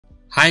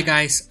Hi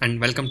guys and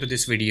welcome to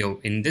this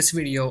video. In this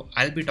video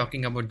I'll be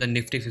talking about the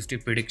Nifty 50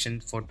 prediction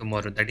for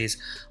tomorrow. That is,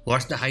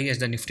 what's the highest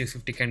the Nifty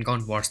 50 can go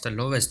and what's the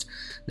lowest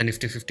the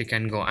Nifty 50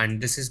 can go,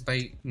 and this is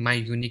by my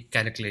unique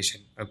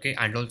calculation. Okay,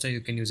 and also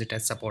you can use it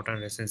as support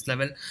and resistance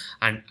level,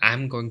 and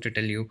I'm going to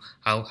tell you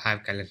how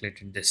I've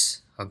calculated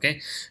this. Okay,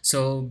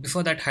 so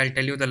before that I'll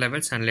tell you the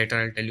levels and later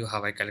I'll tell you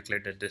how I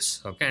calculated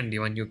this. Okay, and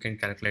even you can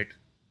calculate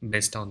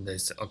based on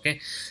this.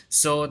 Okay,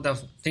 so the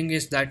thing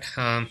is that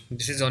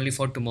this is only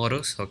for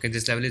tomorrow's. Okay,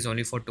 this level is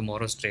only for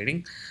tomorrow's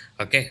trading.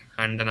 Okay,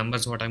 and the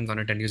numbers what I'm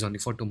gonna tell you is only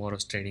for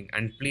tomorrow's trading,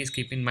 and please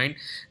keep in mind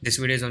this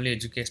video is only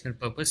educational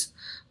purpose.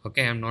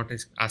 Okay, I'm not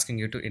asking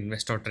you to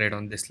invest or trade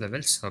on these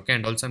levels. Okay,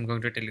 and also I'm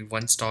going to tell you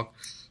one stock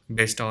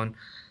based on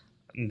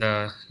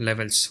the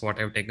levels what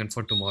I've taken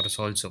for tomorrow's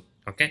also.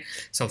 Okay,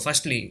 so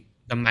firstly,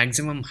 the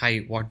maximum high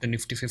what the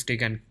Nifty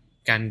 50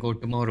 can go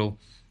tomorrow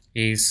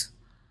is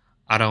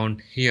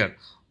around here,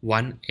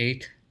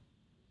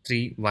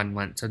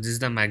 18311. So this is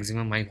the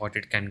maximum high what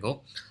it can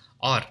go,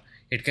 or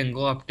it can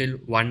go up till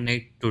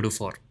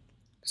 18224.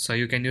 So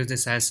you can use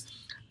this as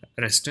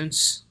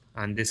resistance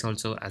and this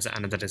also as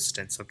another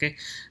resistance. Okay,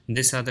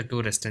 these are the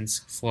two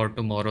resistance for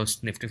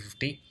tomorrow's Nifty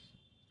 50.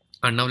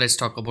 And now let's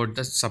talk about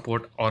the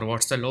support, or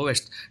what's the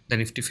lowest the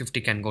Nifty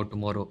 50 can go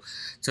tomorrow.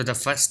 So the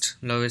first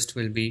lowest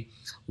will be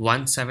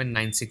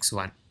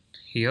 17961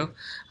 here,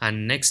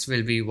 and next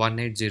will be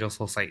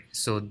 18045.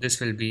 So this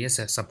will be a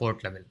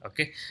support level.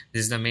 Okay,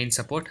 this is the main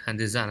support and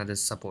this is another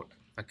support.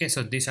 Okay,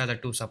 so these are the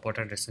two support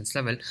and resistance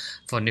level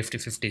for Nifty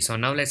 50. So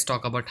now let's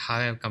talk about how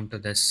I've come to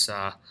this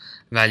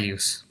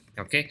values.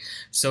 Okay,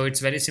 so it's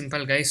very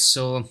simple guys.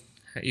 So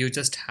you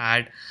just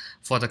add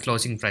for the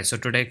closing price. So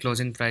today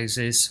closing price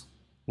is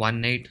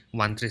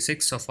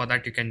 18136. So for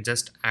that you can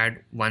just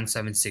add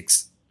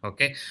 176.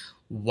 Okay,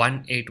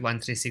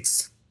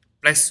 18136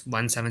 plus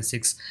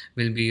 176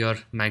 will be your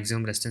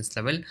maximum resistance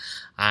level,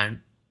 and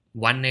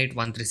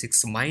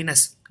 18136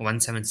 minus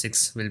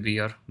 176 will be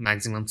your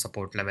maximum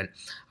support level.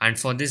 And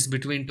for this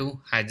between two,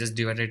 I just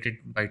divided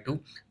it by 2,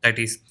 that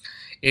is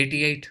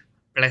 88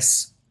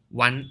 plus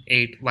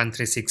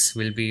 18136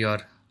 will be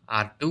your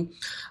R2,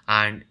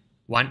 and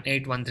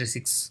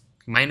 18136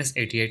 minus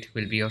 88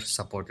 will be your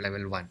support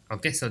level 1.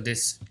 Okay, so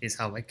this is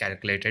how I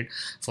calculated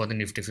for the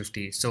Nifty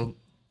 50. So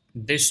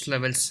these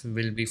levels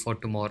will be for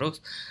tomorrow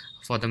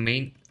for the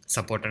main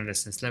support and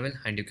resistance level,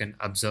 and you can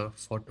observe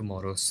for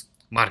tomorrow's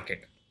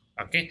market.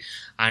 Okay,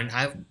 and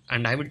I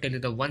will tell you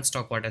the one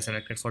stock what I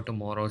selected for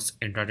tomorrow's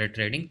intraday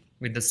trading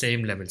with the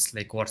same levels,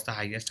 like what's the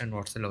highest and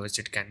what's the lowest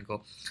it can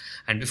go.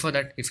 And before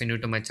that, if you're new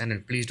to my channel,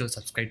 please do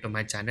subscribe to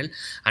my channel.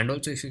 And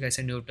also if you guys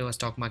are new to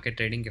stock market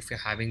trading, if you're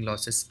having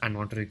losses and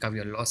want to recover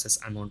your losses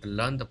and want to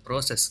learn the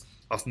process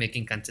of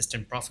making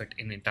consistent profit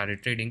in intraday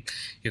trading,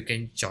 you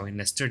can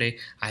join us today.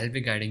 I'll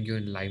be guiding you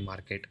in live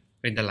market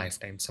with the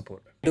lifetime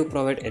support. We do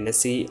provide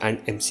NSE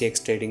and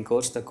MCX trading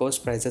course. The course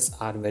prices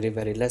are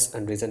very less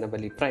and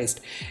reasonably priced.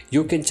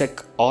 You can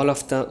check all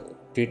of the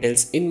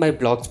details in my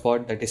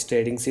blogspot, that is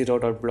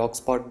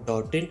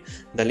trading0.blogspot.in.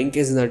 The link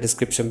is in the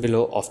description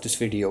below of this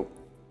video.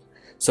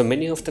 So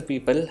many of the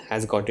people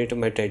has got into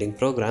my trading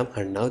program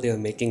and now they are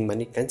making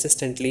money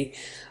consistently,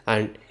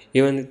 and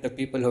even the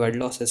people who had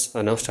losses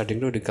are now starting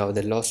to recover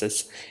their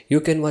losses.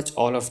 You can watch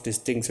all of these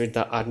things with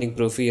the earning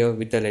proof here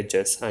with the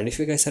ledgers. And if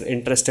you guys are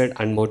interested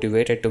and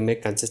motivated to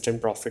make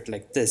consistent profit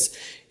like this,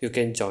 you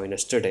can join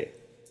us today.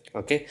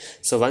 Okay,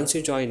 so once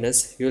you join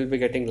us, you will be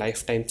getting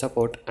lifetime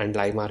support and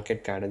live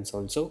market guidance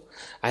also.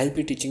 I'll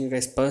be teaching you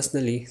guys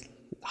personally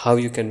how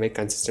you can make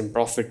consistent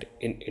profit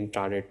in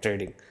intraday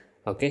trading.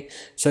 Okay,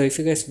 so if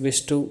you guys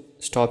wish to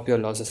stop your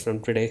losses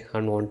from today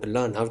and want to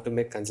learn how to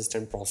make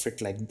consistent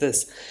profit like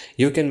this,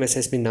 you can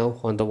message me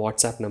now on the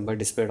WhatsApp number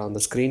displayed on the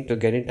screen to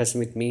get in touch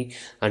with me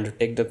and to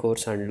take the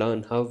course and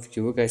learn how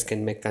you guys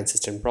can make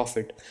consistent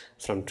profit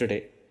from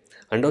today.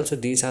 And also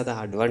these are the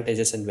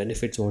advantages and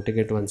benefits what you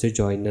get once you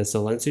join us.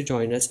 So once you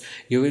join us,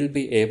 you will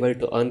be able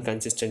to earn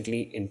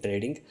consistently in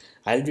trading.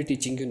 I'll be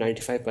teaching you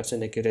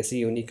 95% accuracy,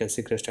 unique and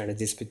secret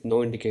strategies with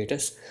no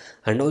indicators.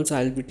 And also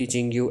I'll be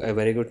teaching you a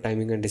very good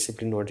timing and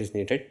discipline what is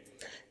needed.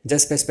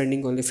 Just by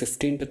spending only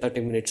 15 to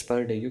 30 minutes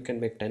per day, you can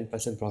make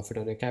 10% profit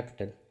on your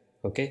capital.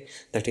 Okay,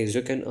 that is,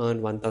 you can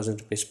earn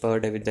 1000 rupees per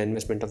day with the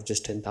investment of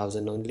just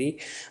 10,000 only.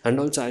 And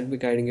also I'll be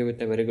guiding you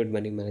with a very good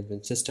money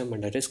management system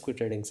and a risk-free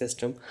trading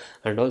system.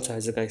 And also,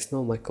 as you guys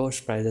know, my course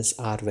prices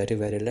are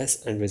very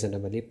less and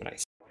reasonably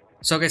priced.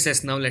 So guys,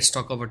 yes, now let's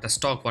talk about the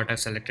stock what I've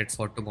selected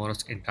for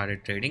tomorrow's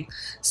intraday trading.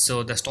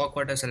 So the stock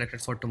what I've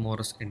selected for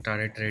tomorrow's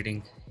intraday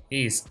trading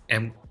is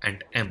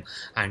M&M,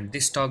 and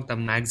this stock, the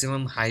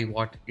maximum high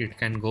what it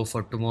can go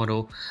for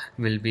tomorrow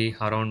will be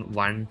around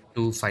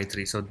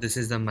 1253. So this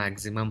is the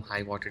maximum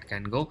high what it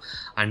can go,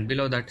 and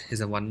below that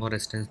is a one more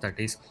resistance, that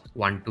is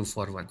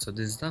 1241. So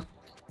this is the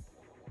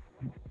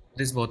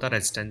these both are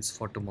resistance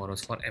for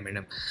tomorrow's for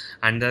M&M,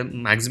 and the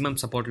maximum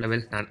support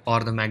level or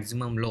the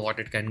maximum low what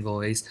it can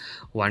go is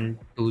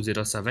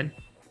 1207.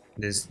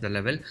 This is the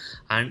level,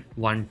 and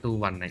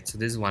 1219. So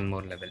this is one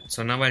more level.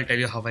 So now I'll tell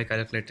you how I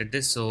calculated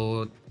this.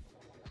 So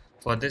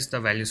For this the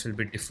values will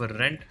be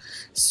different.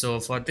 So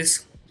for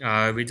this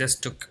we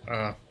just took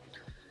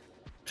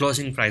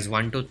closing price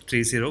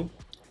 1230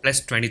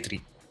 plus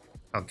 23.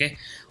 Okay,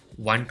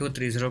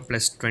 1230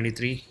 plus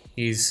 23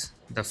 is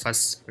the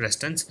first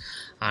resistance,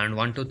 and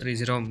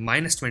 1230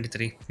 minus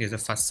 23 is the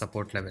first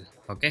support level.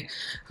 Okay,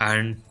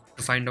 and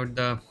to find out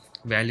the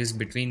values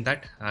between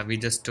that, we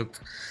just took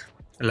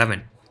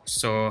 11.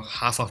 So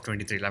half of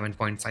 23,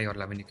 11.5 or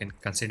 11 you can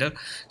consider.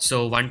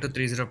 So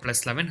 1230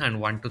 plus 11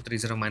 and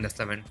 1230 minus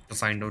 11 to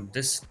find out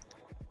this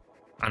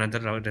another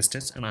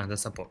resistance and another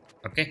support.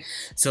 Okay,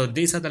 so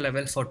these are the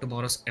level for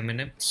tomorrow's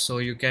M&M. So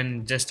you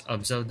can just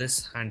observe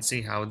this and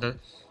see how the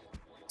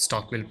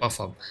stock will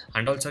perform.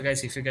 And also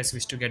guys, if you guys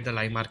wish to get the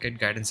live market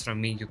guidance from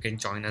me, you can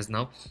join us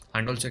now.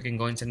 And also you can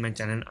go inside my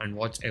channel and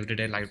watch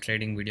everyday live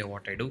trading video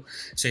what I do.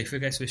 So if you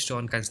guys wish to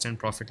earn consistent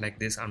profit like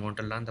this and want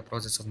to learn the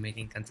process of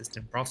making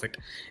consistent profit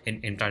in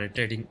intraday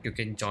trading, you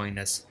can join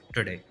us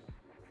today.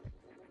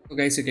 So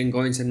guys, you can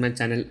go inside my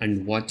channel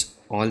and watch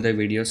all the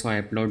videos. So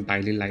I upload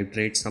daily live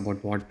trades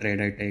about what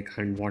trade I take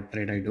and what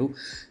trade I do.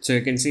 So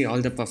you can see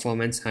all the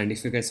performance, and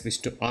if you guys wish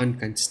to earn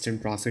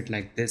consistent profit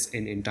like this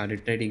in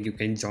intraday trading, you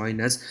can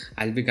join us.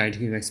 I'll be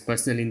guiding you guys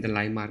personally in the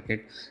live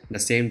market. The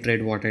same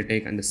trade what I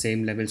take and the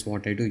same levels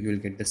what I do, you will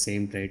get the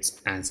same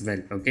trades as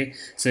well. Okay,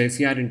 so if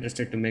you are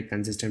interested to make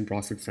consistent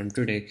profit from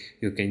today,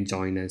 you can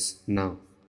join us now.